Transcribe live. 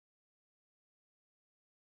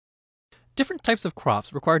Different types of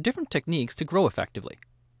crops require different techniques to grow effectively.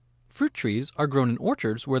 Fruit trees are grown in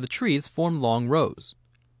orchards where the trees form long rows.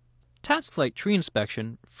 Tasks like tree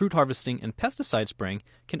inspection, fruit harvesting, and pesticide spraying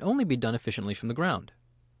can only be done efficiently from the ground.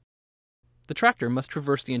 The tractor must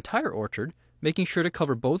traverse the entire orchard, making sure to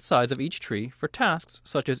cover both sides of each tree for tasks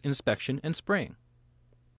such as inspection and spraying.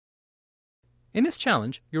 In this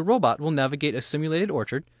challenge, your robot will navigate a simulated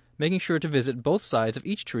orchard, making sure to visit both sides of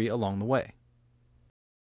each tree along the way.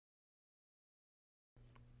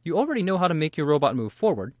 You already know how to make your robot move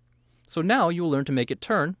forward, so now you will learn to make it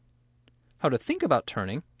turn, how to think about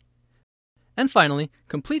turning, and finally,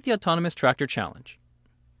 complete the Autonomous Tractor Challenge.